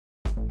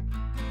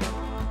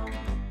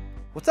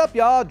What's up,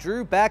 y'all?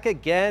 Drew back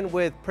again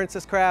with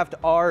Princess Craft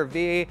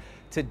RV.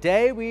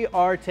 Today we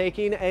are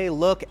taking a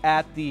look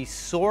at the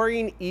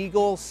Soaring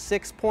Eagle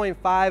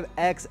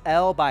 6.5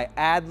 XL by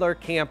Adlar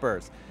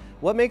Campers.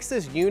 What makes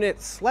this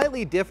unit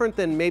slightly different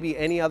than maybe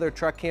any other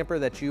truck camper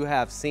that you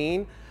have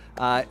seen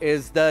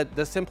is the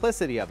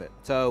simplicity of it.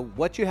 So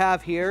what you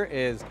have here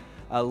is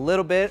a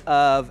little bit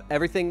of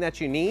everything that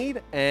you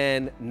need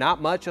and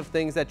not much of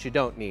things that you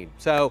don't need.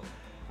 So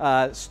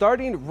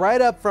starting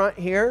right up front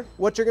here,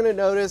 what you're gonna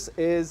notice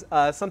is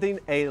something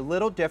a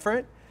little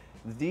different.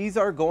 These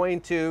are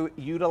going to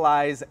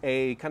utilize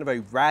a kind of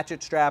a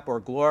ratchet strap or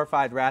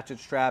glorified ratchet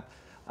strap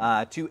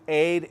to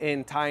aid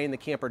in tying the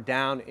camper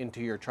down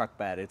into your truck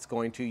bed. It's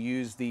going to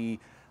use the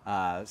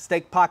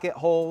stake pocket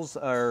holes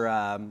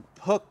or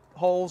hook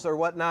holes or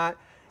whatnot.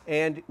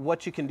 And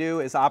what you can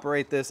do is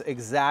operate this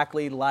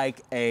exactly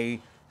like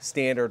a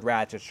standard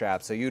ratchet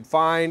strap. So you'd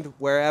find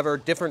wherever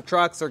different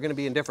trucks are gonna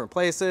be in different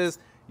places,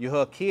 you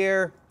hook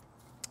here,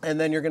 and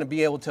then you're gonna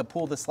be able to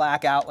pull the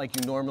slack out like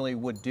you normally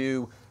would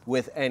do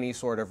with any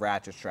sort of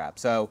ratchet strap.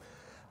 So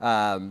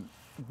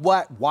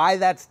why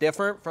that's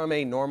different from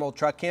a normal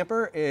truck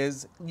camper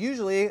is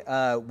usually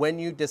when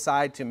you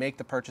decide to make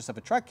the purchase of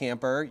a truck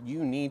camper,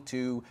 you need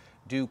to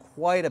do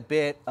quite a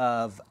bit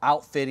of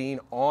outfitting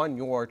on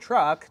your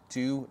truck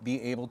to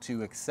be able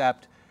to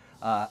accept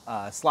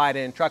a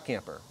slide-in truck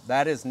camper.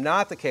 That is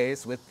not the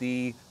case with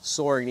the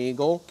Soaring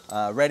Eagle.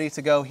 Ready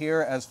to go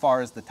here as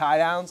far as the tie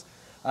downs.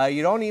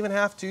 You don't even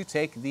have to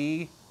take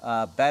the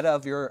bed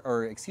of your,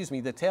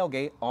 the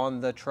tailgate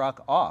on the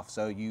truck off.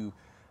 So you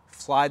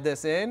slide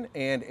this in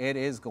and it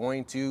is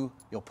going to,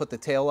 you'll put the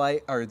the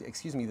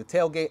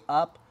tailgate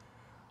up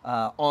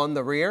on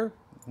the rear.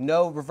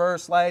 No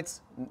reverse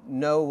lights,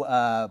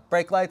 no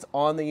brake lights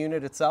on the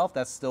unit itself.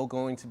 That's still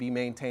going to be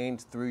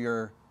maintained through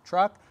your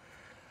truck.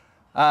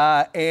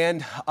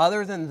 And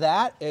other than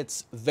that,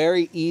 it's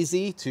very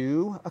easy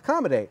to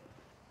accommodate.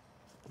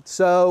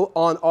 So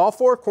on all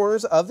four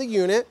corners of the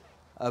unit,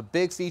 a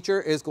big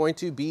feature is going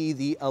to be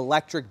the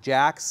electric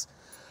jacks.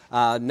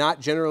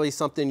 Not generally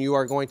something you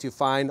are going to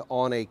find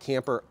on a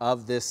camper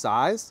of this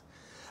size.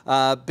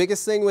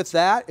 Biggest thing with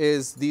that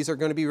is these are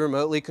going to be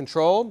remotely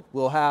controlled.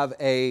 We'll have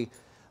a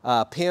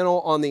panel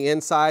on the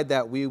inside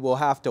that we will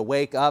have to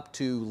wake up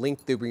to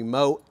link the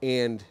remote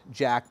and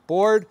jack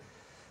board.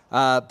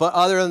 But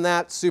other than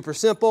that, super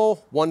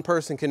simple. One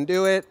person can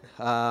do it.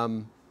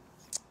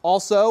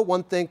 Also,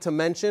 one thing to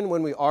mention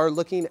when we are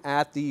looking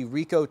at the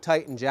Rico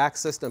Titan jack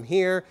system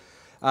here,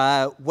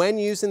 when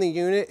using the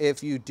unit,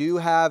 if you do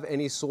have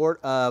any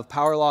sort of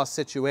power loss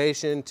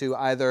situation to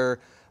either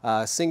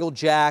single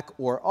jack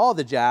or all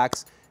the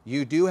jacks,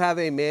 you do have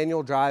a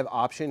manual drive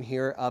option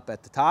here up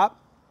at the top.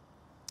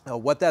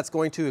 What that's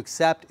going to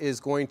accept is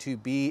going to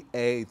be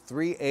a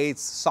 3/8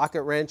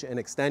 socket wrench and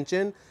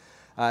extension.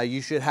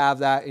 You should have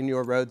that in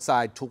your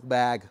roadside tool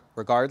bag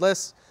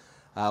regardless.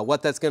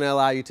 What that's going to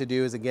allow you to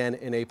do is, again,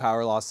 in a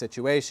power loss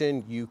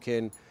situation, you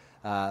can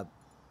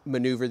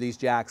maneuver these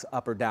jacks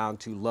up or down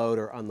to load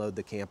or unload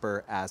the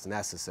camper as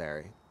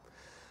necessary.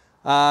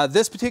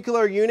 This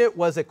particular unit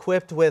was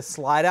equipped with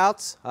slide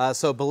outs.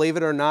 So believe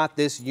it or not,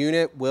 this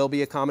unit will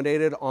be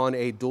accommodated on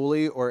a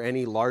dually or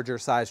any larger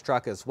size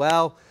truck as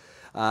well.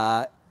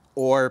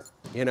 Or,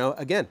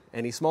 again,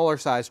 any smaller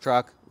size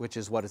truck, which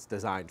is what it's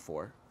designed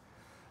for.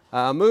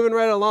 Moving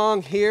right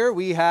along here,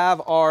 we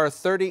have our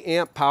 30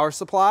 amp power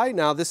supply.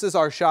 Now this is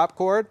our shop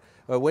cord.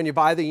 When you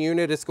buy the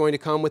unit, it's going to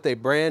come with a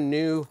brand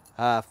new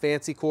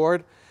fancy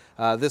cord.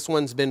 This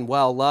one's been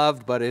well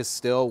loved, but is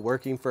still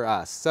working for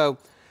us. So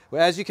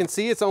as you can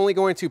see, it's only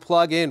going to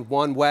plug in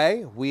one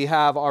way. We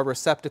have our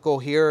receptacle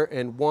here,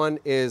 and one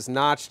is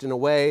notched in a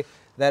way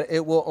that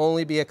it will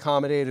only be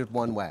accommodated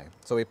one way.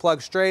 So we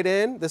plug straight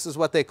in. This is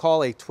what they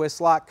call a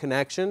twist lock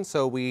connection.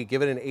 So we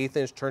give it an 1/8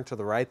 inch turn to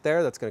the right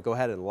there. That's gonna go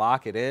ahead and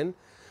lock it in.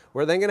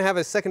 We're then gonna have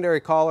a secondary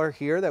collar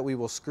here that we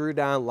will screw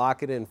down,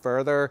 lock it in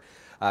further,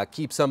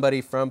 keep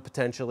somebody from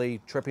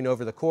potentially tripping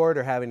over the cord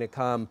or having to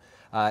come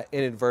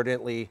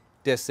inadvertently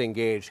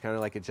disengage, kind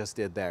of like it just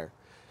did there.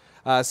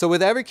 So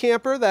with every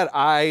camper that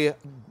I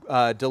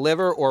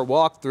deliver or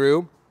walk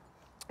through,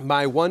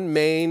 my one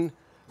main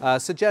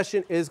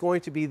suggestion is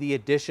going to be the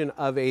addition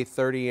of a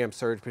 30 amp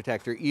surge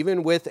protector.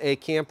 Even with a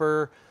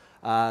camper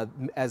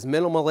as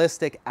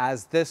minimalistic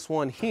as this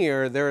one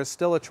here, there is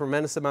still a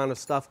tremendous amount of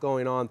stuff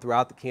going on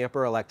throughout the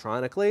camper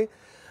electronically.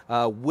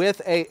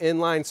 With a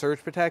inline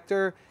surge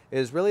protector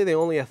is really the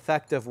only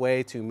effective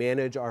way to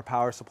manage our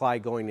power supply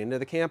going into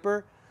the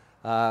camper.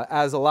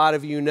 As a lot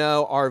of you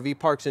know, RV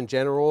parks in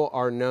general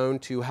are known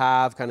to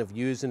have kind of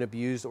used and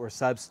abused or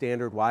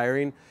substandard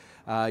wiring.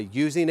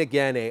 Using,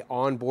 again, a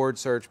onboard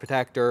surge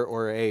protector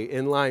or a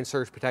inline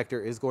surge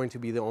protector is going to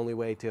be the only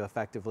way to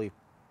effectively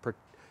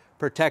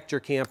protect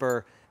your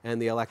camper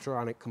and the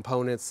electronic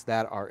components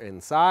that are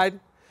inside.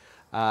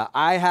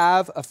 I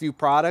have a few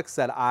products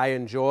that I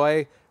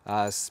enjoy,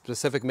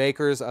 specific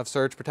makers of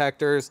surge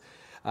protectors.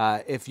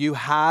 If you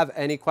have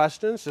any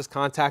questions, just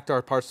contact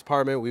our parts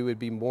department. We would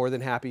be more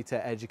than happy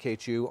to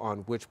educate you on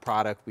which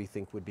product we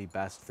think would be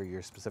best for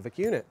your specific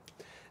unit.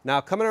 Now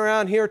coming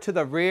around here to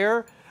the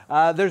rear,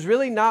 there's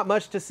really not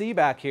much to see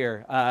back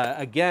here.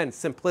 Again,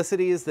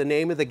 simplicity is the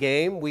name of the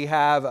game. We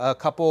have a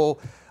couple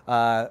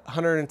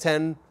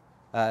 110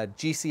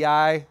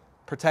 GCI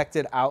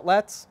protected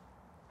outlets,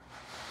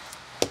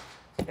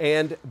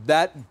 and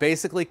that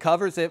basically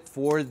covers it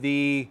for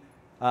the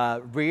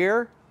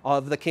rear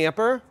of the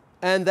camper.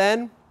 And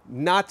then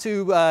not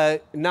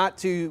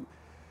to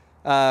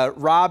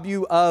rob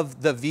you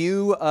of the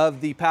view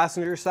of the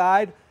passenger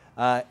side,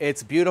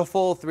 it's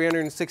beautiful,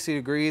 360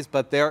 degrees,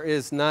 but there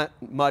is not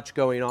much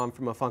going on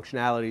from a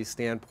functionality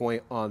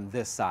standpoint on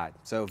this side.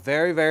 So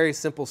very, very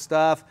simple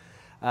stuff.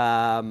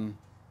 That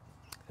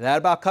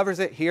about covers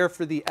it here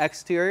for the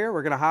exterior.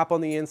 We're gonna hop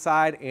on the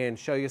inside and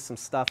show you some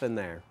stuff in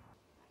there.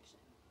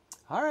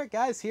 All right,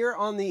 guys, here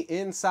on the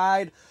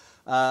inside,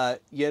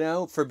 you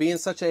know, for being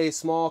such a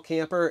small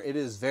camper, it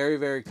is very,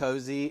 very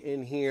cozy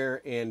in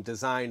here and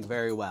designed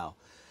very well.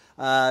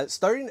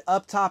 Starting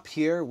up top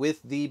here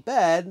with the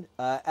bed,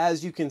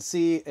 as you can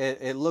see,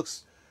 it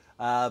looks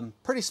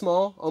pretty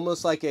small,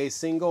 almost like a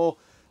single,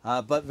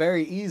 but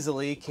very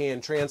easily can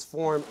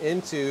transform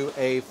into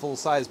a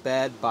full-size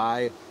bed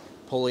by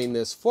pulling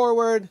this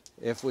forward.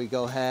 If we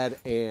go ahead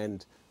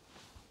and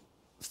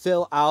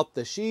fill out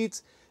the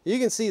sheets, you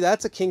can see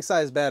that's a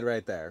king-size bed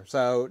right there.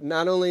 So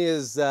not only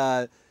is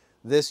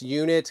this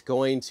unit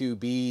going to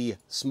be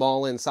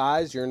small in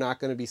size, you're not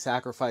going to be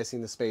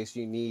sacrificing the space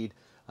you need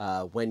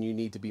when you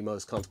need to be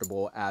most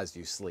comfortable as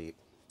you sleep.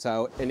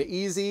 So an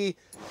easy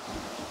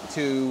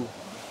to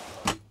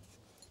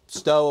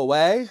stow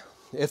away.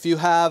 If you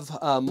have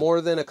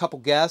more than a couple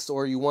guests,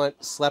 or you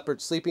want separate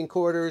sleeping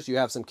quarters, you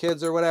have some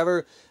kids or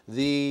whatever,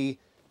 the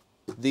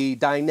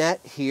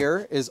dinette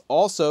here is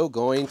also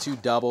going to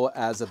double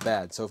as a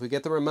bed. So if we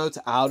get the remotes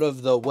out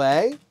of the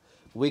way,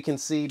 we can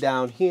see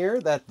down here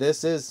that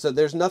this is, so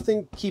there's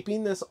nothing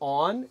keeping this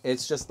on.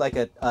 It's just like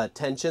a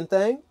tension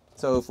thing.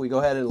 So if we go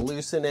ahead and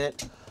loosen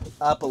it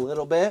up a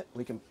little bit,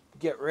 we can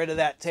get rid of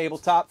that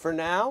tabletop for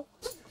now.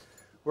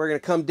 We're going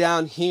to come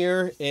down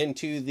here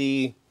onto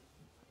the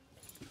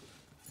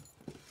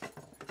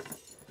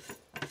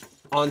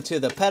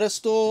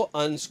pedestal,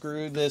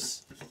 unscrew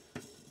this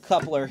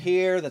coupler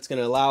here. That's going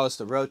to allow us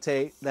to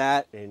rotate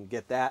that and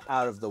get that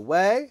out of the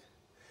way.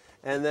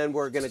 And then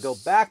we're going to go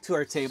back to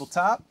our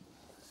tabletop.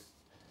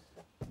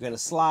 We're going to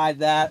slide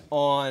that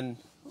on.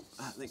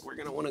 I think we're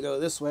going to want to go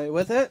this way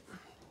with it.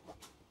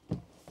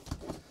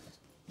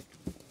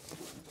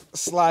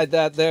 Slide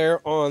that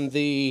there on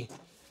the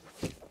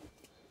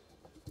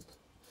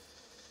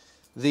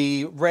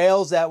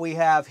rails that we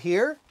have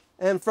here.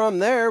 And from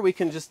there, we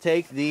can just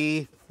take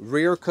the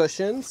rear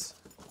cushions,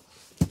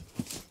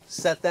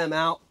 set them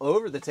out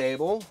over the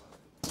table,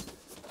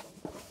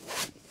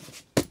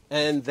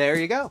 and there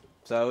you go.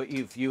 So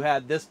if you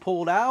had this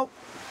pulled out,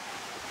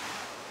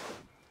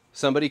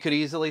 somebody could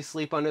easily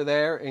sleep under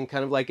there in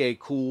kind of like a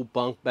cool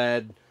bunk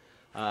bed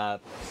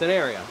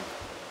scenario.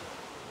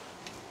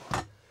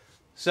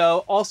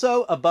 So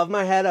also above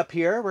my head up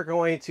here, we're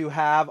going to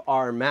have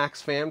our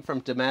Max fan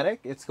from Dometic.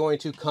 It's going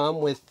to come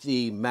with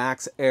the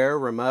Max Air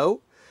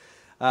remote.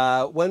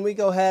 When we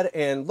go ahead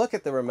and look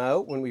at the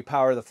remote, when we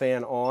power the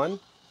fan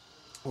on,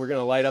 we're going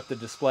to light up the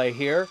display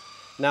here.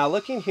 Now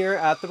looking here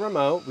at the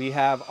remote, we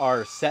have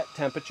our set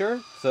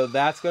temperature. So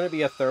that's going to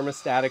be a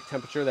thermostatic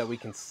temperature that we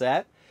can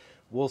set.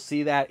 We'll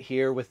see that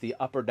here with the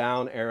up or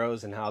down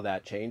arrows and how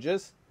that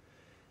changes.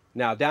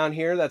 Now down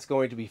here, that's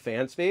going to be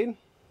fan speed.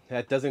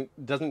 That doesn't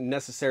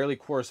necessarily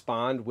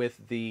correspond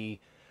with the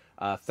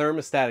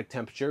thermostatic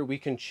temperature. We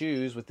can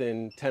choose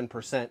within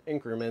 10%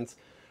 increments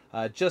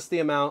just the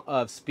amount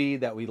of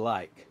speed that we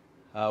like.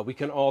 We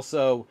can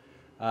also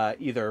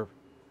either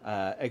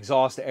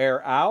exhaust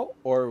air out,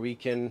 or we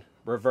can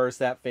reverse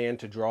that fan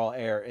to draw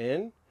air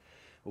in.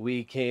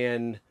 We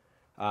can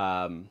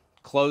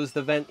close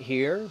the vent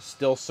here,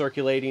 still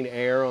circulating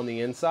air on the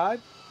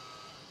inside.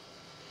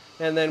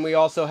 And then we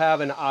also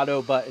have an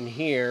auto button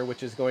here,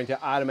 which is going to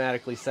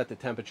automatically set the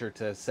temperature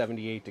to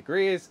 78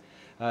 degrees.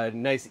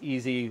 Nice,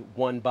 easy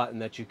one button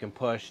that you can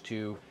push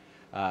to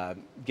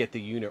get the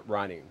unit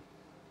running.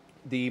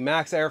 The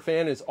Max Air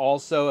fan is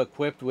also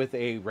equipped with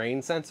a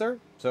rain sensor.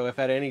 So if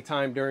at any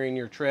time during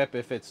your trip,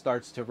 if it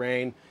starts to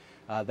rain,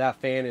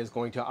 that fan is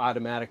going to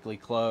automatically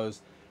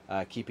close,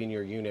 keeping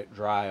your unit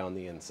dry on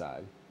the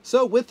inside.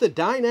 So with the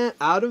dinette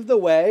out of the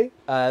way,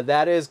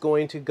 that is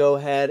going to go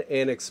ahead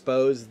and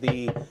expose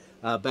the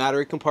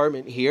battery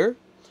compartment here.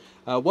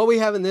 What we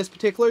have in this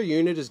particular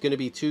unit is going to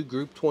be two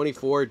Group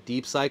 24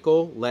 deep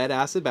cycle lead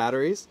acid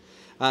batteries.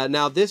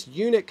 Now this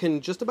unit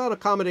can just about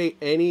accommodate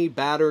any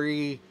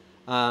battery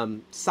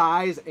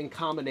size and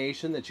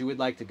combination that you would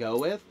like to go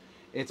with.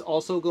 It's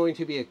also going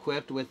to be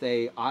equipped with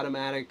a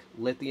automatic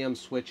lithium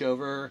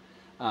switchover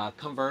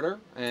converter,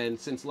 and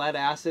since lead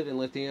acid and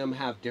lithium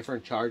have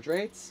different charge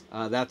rates,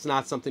 that's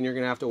not something you're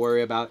going to have to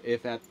worry about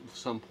if at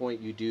some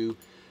point you do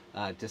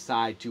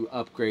decide to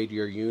upgrade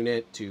your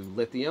unit to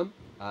lithium.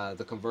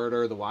 The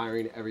converter, the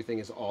wiring, everything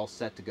is all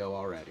set to go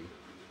already.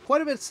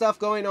 Quite a bit of stuff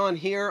going on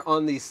here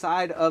on the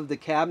side of the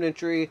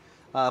cabinetry.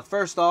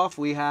 First off,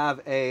 we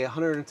have a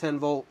 110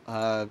 volt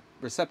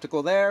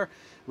receptacle there.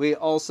 We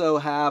also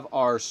have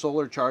our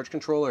solar charge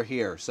controller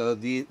here. So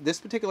this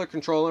particular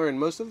controller, and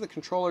most of the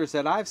controllers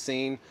that I've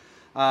seen,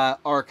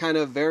 are kind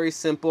of very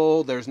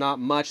simple. There's not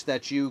much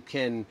that you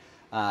can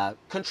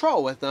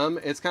control with them.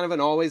 It's kind of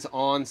an always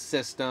on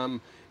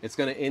system. It's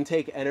going to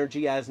intake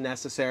energy as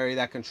necessary.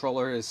 That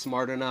controller is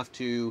smart enough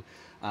to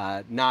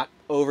not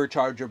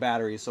overcharge your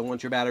batteries. So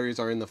once your batteries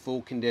are in the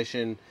full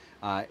condition,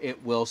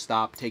 it will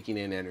stop taking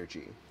in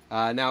energy.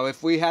 Now,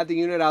 if we had the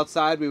unit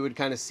outside, we would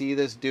kind of see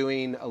this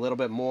doing a little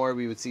bit more.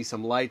 We would see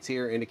some lights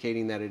here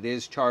indicating that it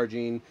is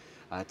charging,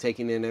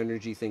 taking in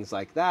energy, things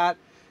like that.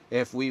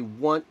 If we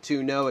want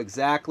to know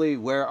exactly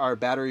where our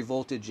battery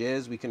voltage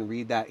is, we can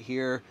read that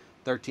here,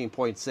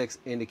 13.6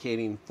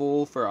 indicating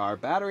full for our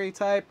battery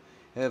type.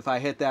 If I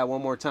hit that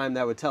one more time,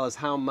 that would tell us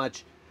how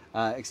much,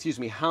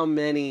 how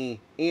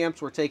many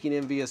amps we're taking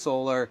in via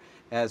solar,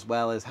 as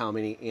well as how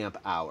many amp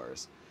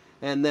hours.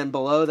 And then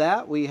below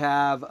that, we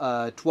have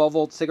a 12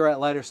 volt cigarette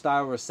lighter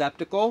style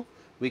receptacle.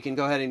 We can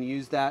go ahead and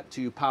use that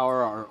to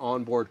power our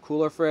onboard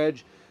cooler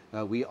fridge.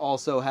 We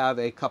also have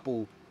a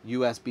couple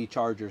USB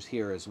chargers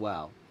here as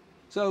well.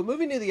 So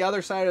moving to the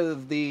other side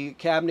of the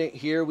cabinet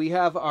here, we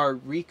have our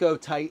Rico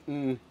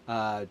Titan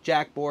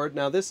jack board.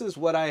 Now this is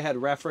what I had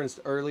referenced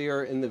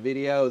earlier in the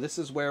video. This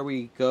is where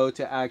we go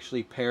to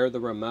actually pair the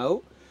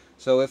remote.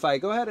 So if I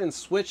go ahead and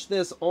switch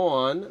this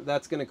on,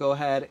 that's going to go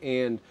ahead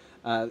and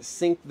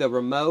sync the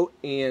remote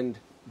and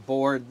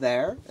board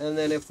there. And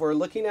then if we're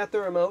looking at the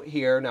remote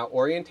here, now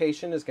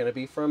orientation is going to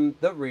be from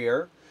the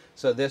rear.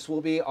 So this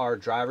will be our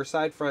driver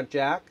side front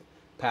jack,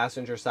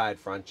 passenger side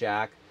front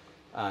jack,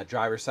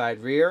 driver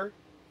side rear,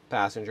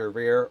 passenger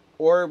rear,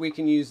 or we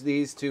can use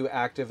these to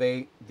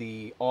activate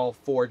all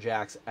 4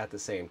 jacks at the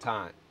same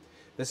time.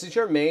 This is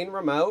your main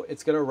remote.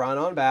 It's going to run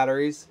on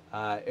batteries.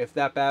 If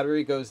that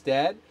battery goes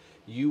dead,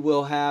 you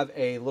will have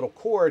a little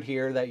cord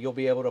here that you'll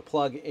be able to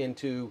plug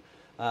into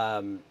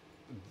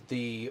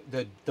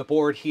the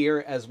board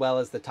here, as well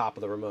as the top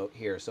of the remote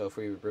here. So if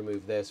we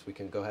remove this, we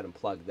can go ahead and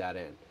plug that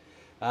in.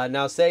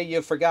 Now say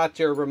you forgot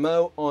your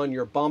remote on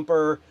your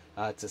bumper.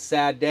 It's a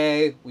sad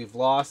day. We've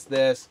lost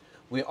this.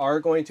 We are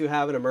going to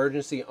have an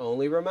emergency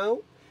only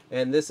remote,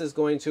 and this is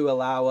going to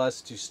allow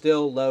us to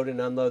still load and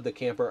unload the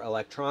camper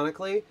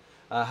electronically.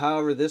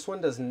 However, this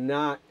one does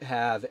not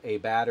have a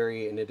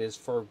battery, and it is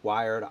for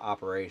wired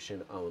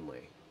operation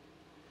only.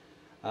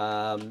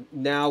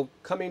 Now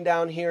coming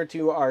down here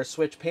to our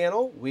switch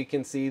panel, we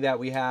can see that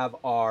we have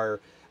our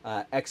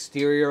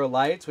exterior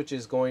lights, which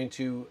is going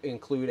to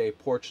include a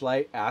porch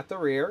light at the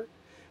rear.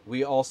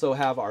 We also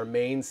have our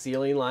main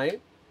ceiling light.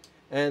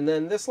 And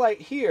then this light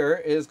here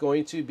is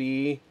going to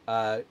be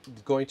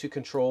going to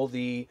control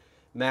the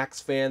max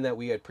fan that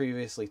we had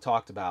previously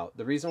talked about.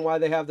 The reason why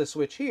they have the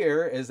switch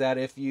here is that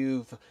if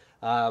you've,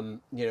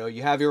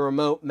 you have your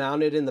remote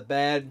mounted in the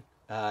bed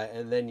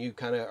and then you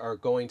kind of are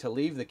going to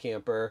leave the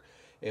camper,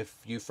 if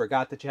you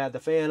forgot that you had the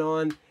fan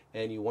on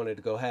and you wanted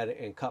to go ahead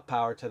and cut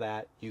power to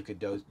that, you could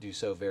do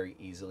so very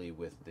easily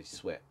with the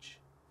switch.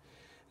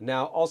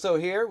 Now also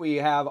here we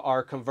have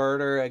our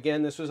converter.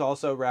 Again, this was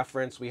also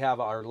referenced. We have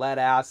our lead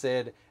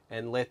acid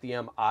and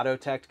lithium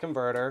Autotect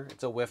converter.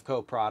 It's a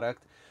WIFCO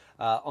product.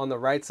 On the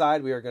right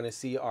side, we are going to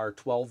see our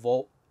 12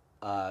 volt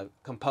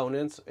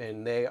components,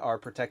 and they are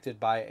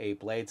protected by a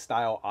blade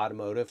style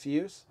automotive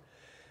fuse.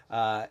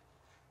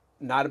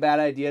 Not a bad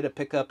idea to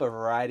pick up a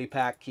variety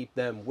pack, keep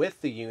them with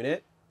the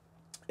unit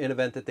in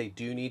event that they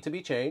do need to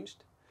be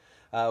changed.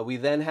 We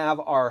then have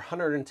our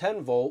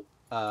 110 volt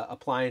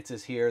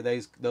appliances here.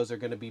 Those are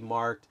going to be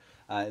marked.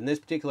 In this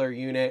particular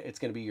unit, it's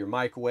going to be your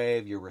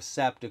microwave, your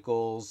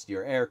receptacles,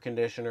 your air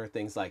conditioner,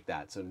 things like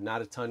that. So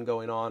not a ton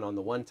going on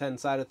the 110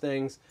 side of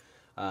things,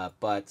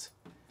 but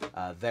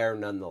there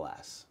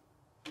nonetheless.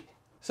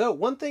 So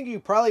one thing you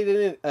probably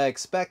didn't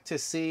expect to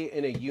see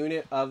in a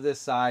unit of this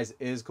size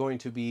is going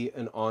to be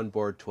an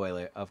onboard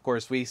toilet. Of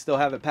course, we still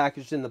have it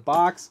packaged in the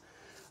box,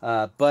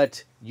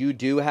 but you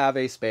do have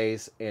a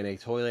space, and a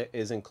toilet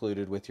is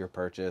included with your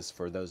purchase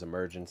for those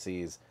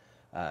emergencies,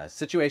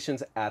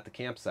 situations at the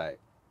campsite.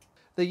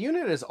 The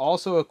unit is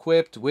also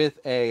equipped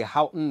with a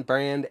Houghton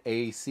brand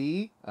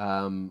AC.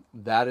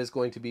 That is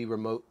going to be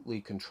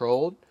remotely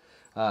controlled.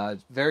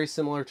 Very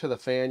similar to the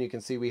fan. You can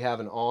see we have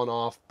an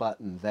on-off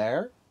button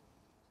there.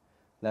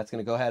 That's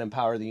going to go ahead and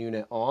power the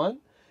unit on.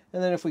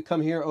 And then if we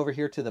come over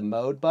here to the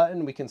mode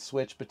button, we can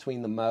switch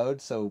between the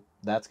modes. So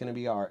that's going to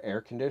be our air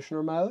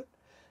conditioner mode.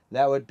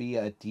 That would be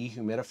a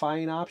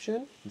dehumidifying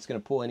option. It's going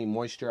to pull any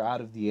moisture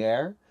out of the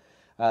air.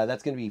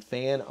 That's going to be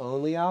fan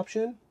only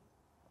option.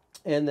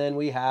 And then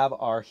we have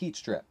our heat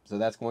strip. So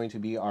that's going to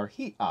be our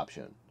heat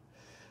option.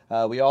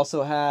 We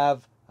also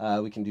have,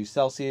 we can do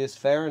Celsius,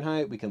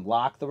 Fahrenheit. We can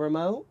lock the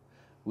remote.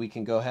 We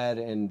can go ahead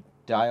and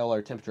dial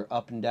our temperature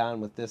up and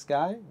down with this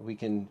guy. We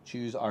can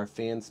choose our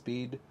fan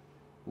speed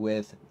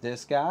with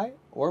this guy,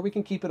 or we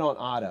can keep it on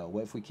auto.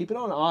 If we keep it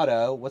on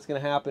auto, what's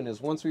going to happen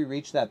is once we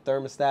reach that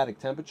thermostatic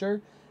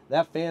temperature,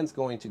 that fan's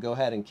going to go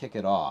ahead and kick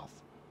it off.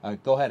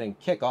 Go ahead and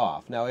kick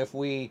off. Now, if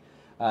we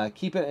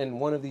keep it in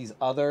one of these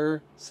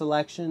other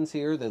selections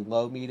here, the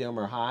low, medium,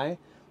 or high,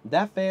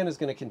 that fan is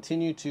going to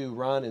continue to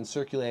run and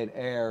circulate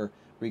air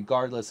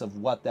regardless of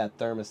what that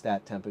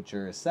thermostat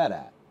temperature is set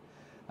at.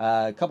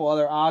 A couple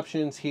other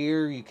options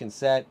here. You can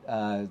set,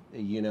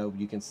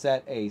 you can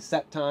set a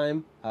set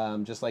time,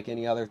 just like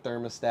any other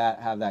thermostat.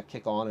 Have that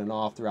kick on and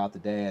off throughout the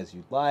day as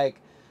you'd like.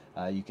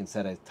 You can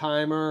set a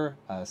timer,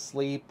 a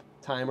sleep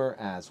timer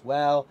as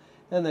well,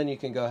 and then you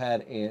can go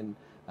ahead and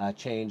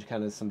change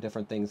kind of some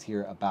different things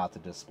here about the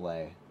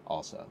display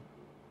also.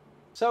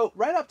 So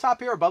right up top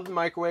here above the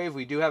microwave,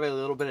 we do have a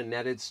little bit of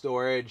netted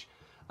storage.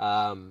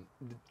 Kind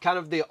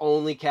of the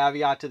only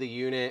caveat to the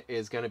unit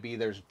is going to be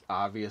there's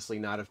obviously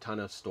not a ton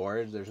of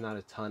storage. There's not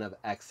a ton of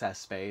excess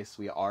space.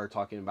 We are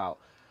talking about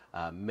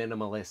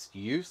minimalist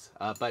use,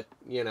 but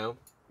you know,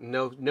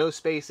 no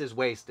space is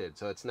wasted.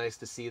 So it's nice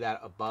to see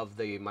that above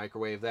the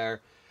microwave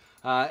there.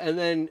 And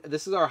then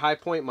this is our high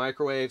point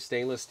microwave,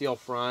 stainless steel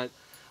front.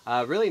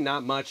 Really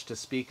not much to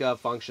speak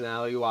of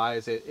functionality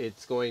wise.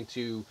 It's going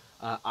to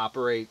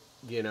operate,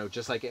 you know,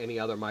 just like any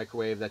other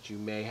microwave that you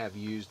may have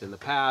used in the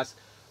past.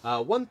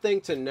 One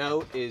thing to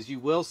note is you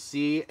will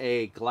see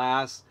a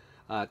glass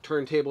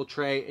turntable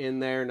tray in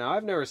there. Now,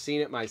 I've never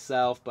seen it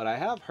myself, but I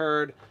have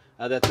heard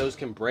that those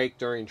can break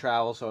during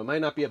travel, so it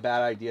might not be a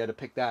bad idea to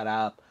pick that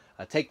up,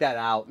 take that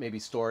out, maybe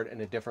store it in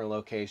a different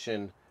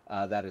location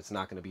that it's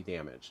not going to be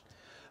damaged.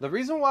 The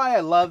reason why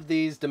I love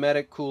these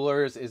Dometic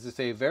coolers is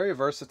it's a very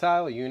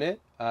versatile unit.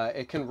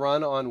 It can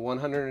run on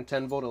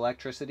 110 volt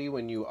electricity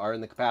when you are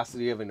in the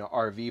capacity of an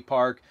RV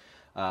park.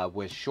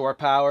 With shore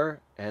power,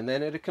 and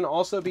then it can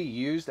also be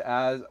used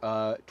as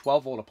a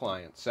 12 volt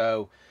appliance,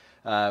 so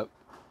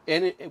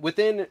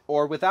within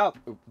or without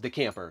the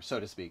camper, so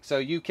to speak. So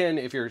you can,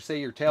 if you're, say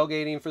you're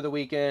tailgating for the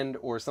weekend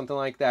or something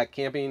like that,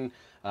 camping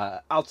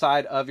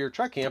outside of your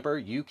truck camper,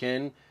 you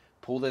can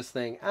pull this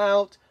thing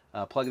out,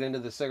 plug it into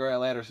the cigarette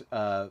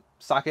lighter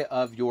socket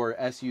of your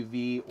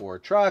SUV or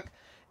truck,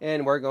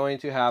 and we're going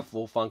to have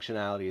full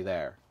functionality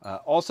there.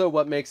 Also,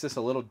 what makes this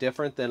a little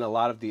different than a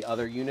lot of the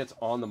other units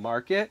on the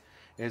market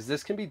is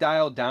this can be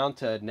dialed down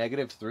to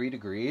 -3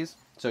 degrees.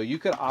 So you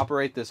could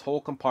operate this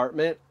whole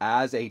compartment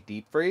as a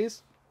deep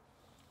freeze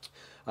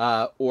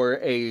or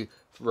a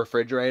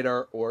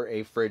refrigerator or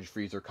a fridge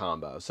freezer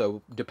combo.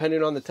 So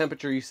depending on the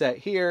temperature you set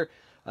here,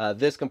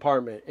 this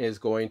compartment is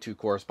going to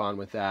correspond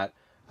with that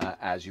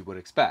as you would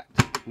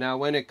expect. Now,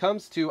 when it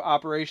comes to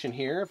operation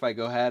here, if I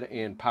go ahead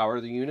and power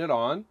the unit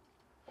on,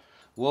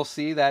 we'll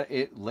see that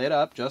it lit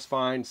up just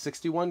fine.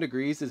 61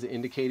 degrees is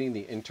indicating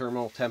the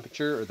internal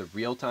temperature or the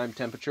real-time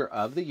temperature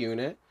of the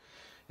unit.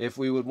 If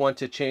we would want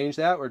to change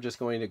that, we're just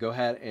going to go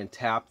ahead and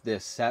tap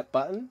this set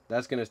button.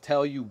 That's going to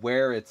tell you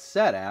where it's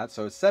set at.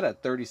 So it's set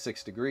at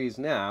 36 degrees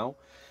now.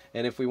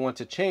 And if we want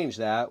to change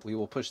that, we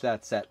will push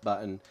that set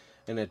button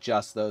and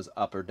adjust those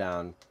up or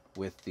down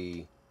with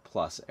the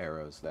plus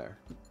arrows there.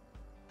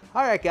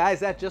 All right, guys,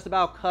 that just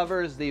about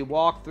covers the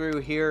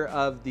walkthrough here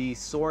of the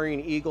Soaring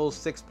Eagle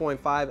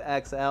 6.5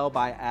 XL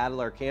by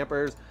Adlar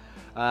Campers.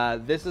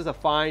 This is a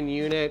fine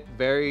unit,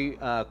 very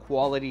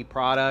quality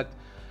product.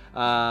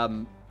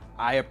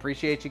 I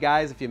appreciate you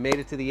guys. If you made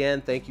it to the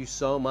end, thank you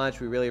so much.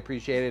 We really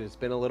appreciate it. It's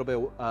been a little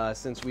bit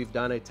since we've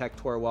done a tech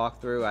tour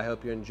walkthrough. I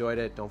hope you enjoyed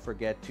it. Don't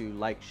forget to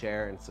like,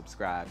 share, and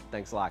subscribe.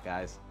 Thanks a lot,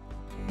 guys.